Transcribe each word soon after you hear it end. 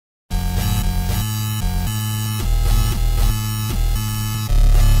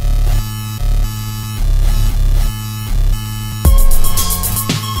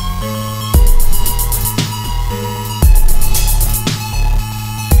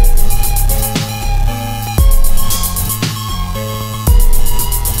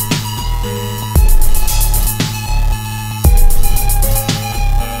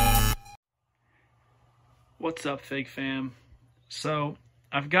up, Fake Fam? So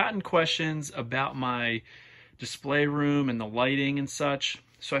I've gotten questions about my display room and the lighting and such.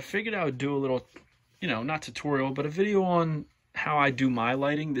 So I figured I would do a little, you know, not tutorial, but a video on how I do my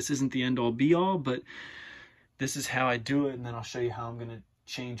lighting. This isn't the end all be all, but this is how I do it. And then I'll show you how I'm going to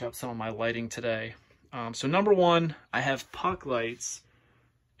change up some of my lighting today. So number one, I have puck lights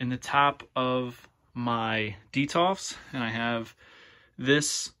in the top of my DTOFs, and I have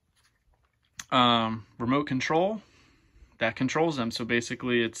this remote control that controls them. So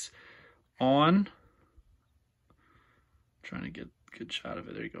basically it's on, I'm trying to get a good shot of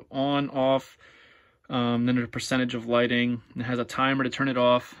it. There you go. On, off, then there's a percentage of lighting. It has a timer to turn it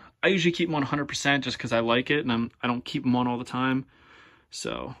off. I usually keep them on 100% just because I like it, and I don't keep them on all the time.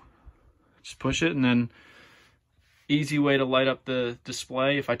 So just push it, and then easy way to light up the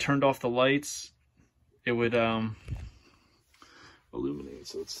display. If I turned off the lights, it would illuminate.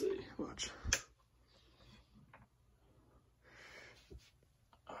 So let's see, watch.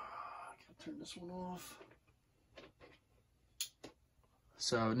 I gotta turn this one off.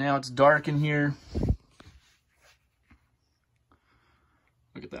 So now it's dark in here.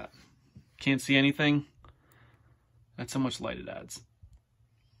 Look at that. Can't see anything. That's how much light it adds.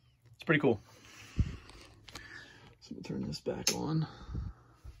 It's pretty cool. So we'll turn this back on.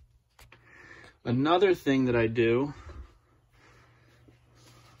 Another thing that I do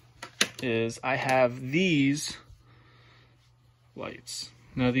is I have these lights.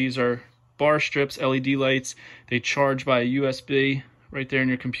 Now these are bar strips, LED lights. They charge by a USB right there in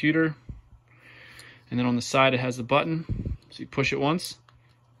your computer. And then on the side it has a button. So you push it once.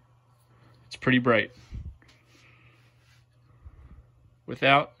 It's pretty bright. With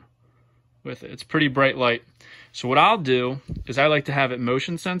it, it's pretty bright light. So what I'll do is I like to have it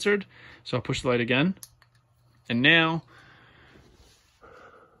motion censored. So I'll push the light again. And now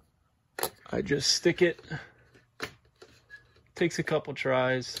I just stick it. Takes a couple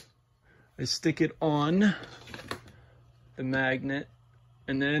tries. I stick it on the magnet.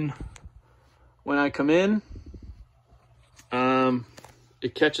 And then when I come in,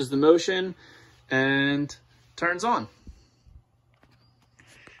 it catches the motion and turns on.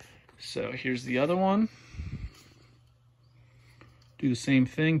 So here's the other one. Do the same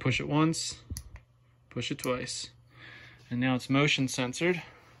thing, push it once, push it twice. And now it's motion censored.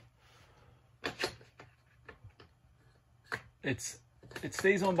 It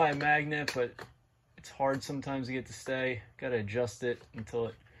stays on by a magnet, but it's hard sometimes to get to stay. Gotta adjust it until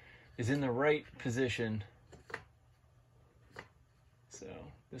it is in the right position. So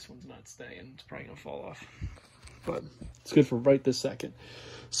this one's not staying, it's probably gonna fall off. But it's good for right this second.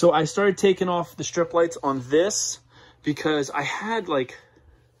 So I started taking off the strip lights on this because I had like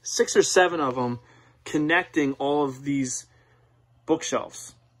 6 or 7 of them connecting all of these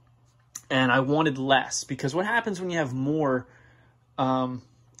bookshelves. And I wanted less, because what happens when you have more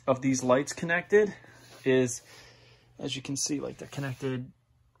of these lights connected is, as you can see, like they're connected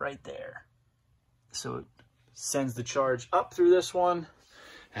right there. So it sends the charge up through this one,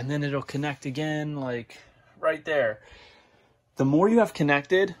 and then it'll connect again like right there. The more you have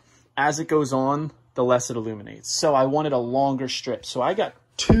connected, as it goes on, the less it illuminates. So I wanted a longer strip. So I got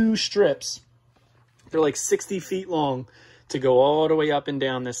 2 strips. They're like 60 feet long to go all the way up and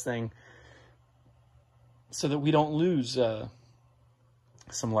down this thing so that we don't lose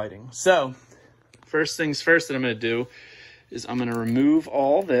some lighting. So first things first that I'm going to do is I'm going to remove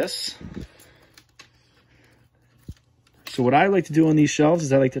all this. So what I like to do on these shelves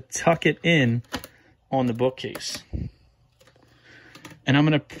is I like to tuck it in on the bookcase. And I'm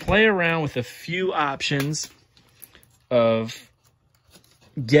going to play around with a few options of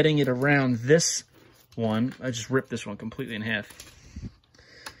getting it around this one. I just ripped this one completely in half.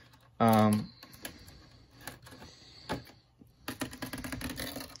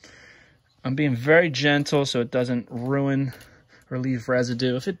 I'm being very gentle so it doesn't ruin or leave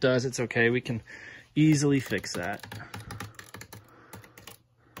residue. If it does, it's okay. We can easily fix that.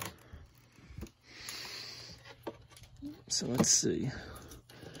 So let's see.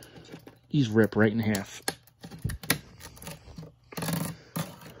 These rip right in half.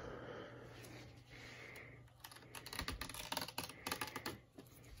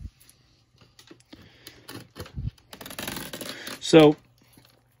 So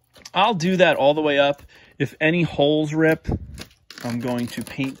I'll do that all the way up. If any holes rip, I'm going to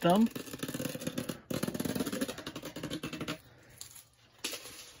paint them.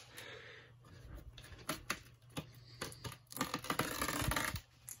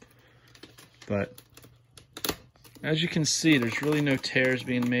 But as you can see, there's really no tears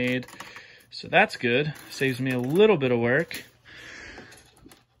being made. So that's good. Saves me a little bit of work.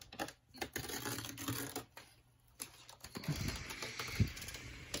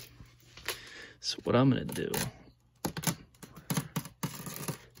 So what I'm gonna do,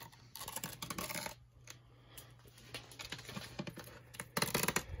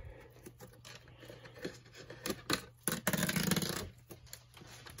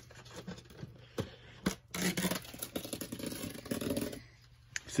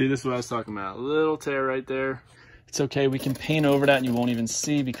 see, this is what I was talking about. A little tear right there. It's okay, we can paint over that and you won't even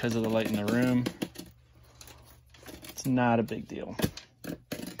see because of the light in the room. It's not a big deal.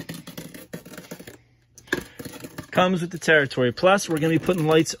 Comes with the territory. Plus, we're gonna be putting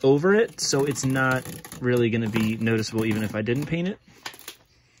lights over it, so it's not really gonna be noticeable even if I didn't paint it.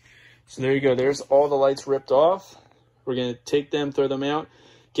 So there you go, there's all the lights ripped off. We're gonna take them, throw them out,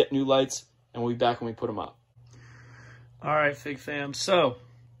 get new lights, and we'll be back when we put them up. All right, Fig Fam, so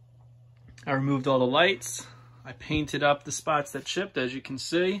I removed all the lights. I painted up the spots that chipped, as you can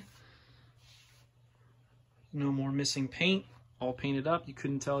see. No more missing paint, all painted up. You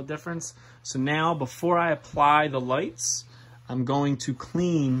couldn't tell a difference. So now, before I apply the lights, I'm going to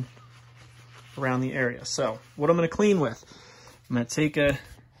clean around the area. So what I'm gonna clean with, I'm gonna take a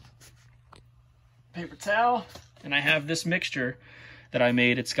paper towel, and I have this mixture that I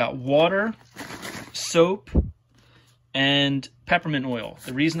made. It's got water, soap, and peppermint oil.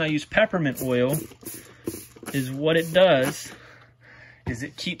 The reason I use peppermint oil is what it does is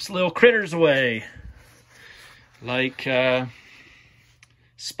it keeps little critters away, like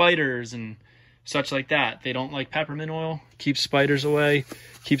spiders and such like that. They don't like peppermint oil. Keeps spiders away,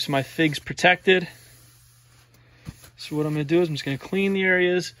 keeps my figs protected. So what I'm gonna do is I'm just gonna clean the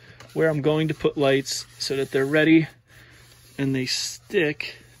areas where I'm going to put lights so that they're ready and they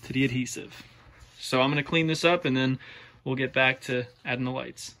stick to the adhesive. So I'm gonna clean this up and then we'll get back to adding the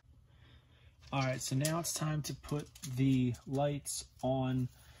lights. All right, so now it's time to put the lights on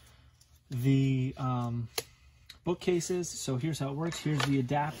the bookcases. So here's how it works. Here's the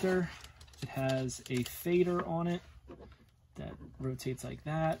adapter. It has a fader on it that rotates like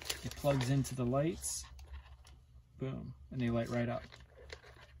that. It plugs into the lights. Boom, and they light right up.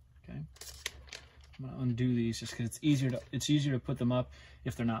 Okay. I'm gonna undo these just because it's easier to put them up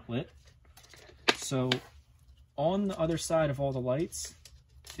if they're not lit. So on the other side of all the lights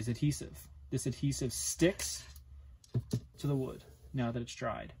is adhesive. This adhesive sticks to the wood now that it's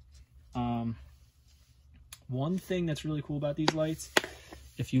dried. One thing that's really cool about these lights,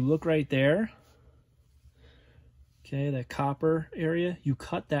 if you look right there, okay, that copper area, you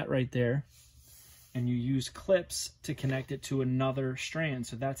cut that right there and you use clips to connect it to another strand.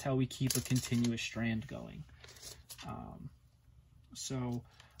 So that's how we keep a continuous strand going. So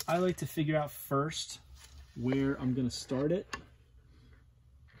I like to figure out first where I'm gonna start it,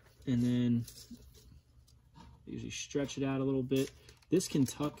 and then usually stretch it out a little bit. This can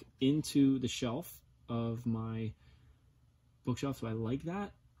tuck into the shelf of my bookshelf, so I like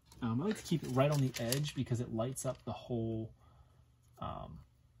that. I like to keep it right on the edge because it lights up the whole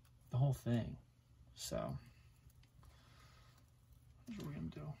thing. So here's what we're gonna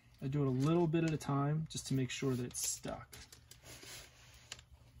do. I do it a little bit at a time just to make sure that it's stuck.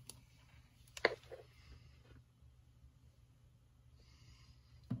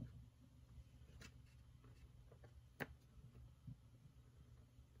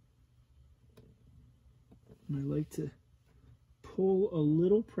 And I like to pull a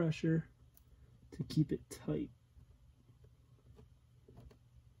little pressure to keep it tight.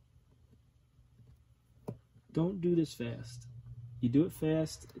 Don't do this fast. You do it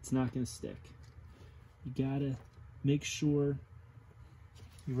fast, it's not going to stick. You gotta make sure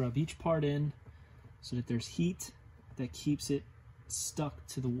you rub each part in so that there's heat that keeps it stuck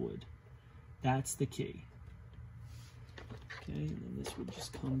to the wood. That's the key. Okay, and then this would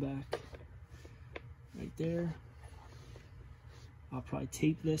just come back right there. I'll probably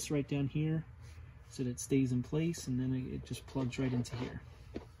tape this right down here so that it stays in place, and then it just plugs right into here.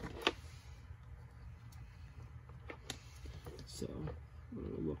 So what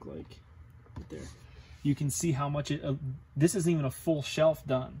it'll look like right there. You can see how much it, this isn't even a full shelf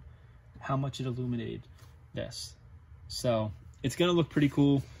done, how much it illuminated this. So it's gonna look pretty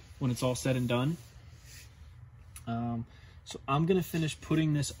cool when it's all said and done. So I'm gonna finish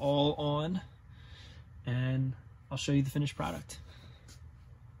putting this all on and I'll show you the finished product.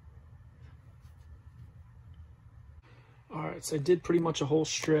 All right, so I did pretty much a whole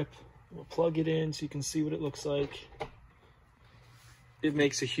strip. We'll plug it in so you can see what it looks like. It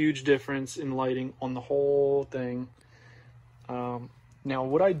makes a huge difference in lighting on the whole thing. Now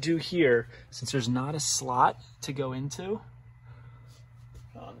what I do here, since there's not a slot to go into,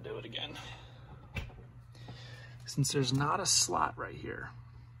 I'll do it again. Since there's not a slot right here,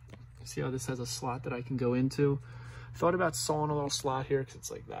 see how this has a slot that I can go into? I thought about sawing a little slot here because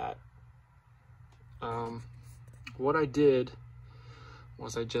it's like that. what I did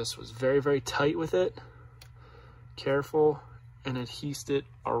was I just was very, very tight with it, careful, and adhesed it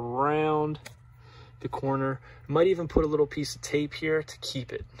around the corner. Might even put a little piece of tape here to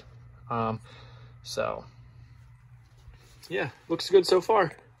keep it. So yeah, looks good so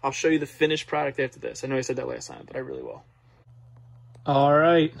far. I'll show you the finished product after this. I know I said that last time, but I really will. All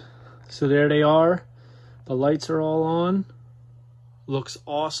right, so there they are. The lights are all on. Looks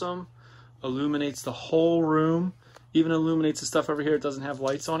awesome. Illuminates the whole room. Even illuminates the stuff over here. It doesn't have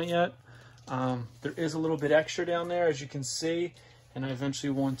lights on it yet. There is a little bit extra down there, as you can see. And I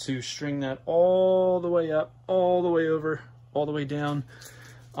eventually want to string that all the way up, all the way over, all the way down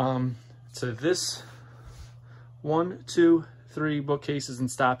to this 1, 2, 3 bookcases and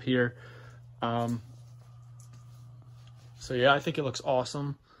stop here. So yeah, I think it looks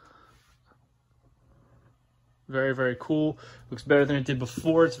awesome. Very, very cool. Looks better than it did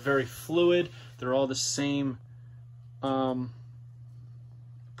before. It's very fluid. They're all the same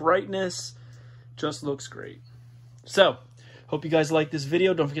brightness. Just looks great. So, hope you guys like this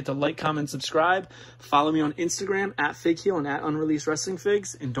video. Don't forget to like, comment, subscribe. Follow me on Instagram at FigHeel and at Unreleased Wrestling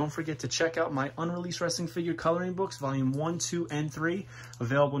Figs. And don't forget to check out my Unreleased Wrestling Figure Coloring Books, Volume 1, 2, and 3.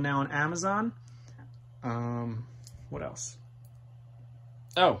 Available now on Amazon. What else?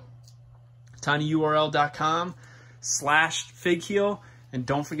 Oh, tinyurl.com/FigHeel. And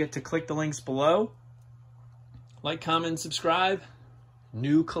don't forget to click the links below. Like, comment, and subscribe.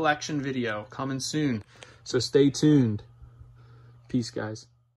 New collection video coming soon. So stay tuned. Peace, guys.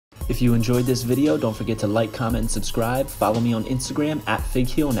 If you enjoyed this video, don't forget to like, comment, and subscribe. Follow me on Instagram at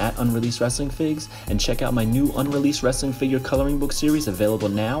FigHeel and at Unreleased Wrestling Figs. And check out my new Unreleased Wrestling Figure Coloring Book series available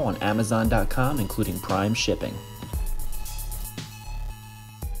now on Amazon.com, including Prime shipping.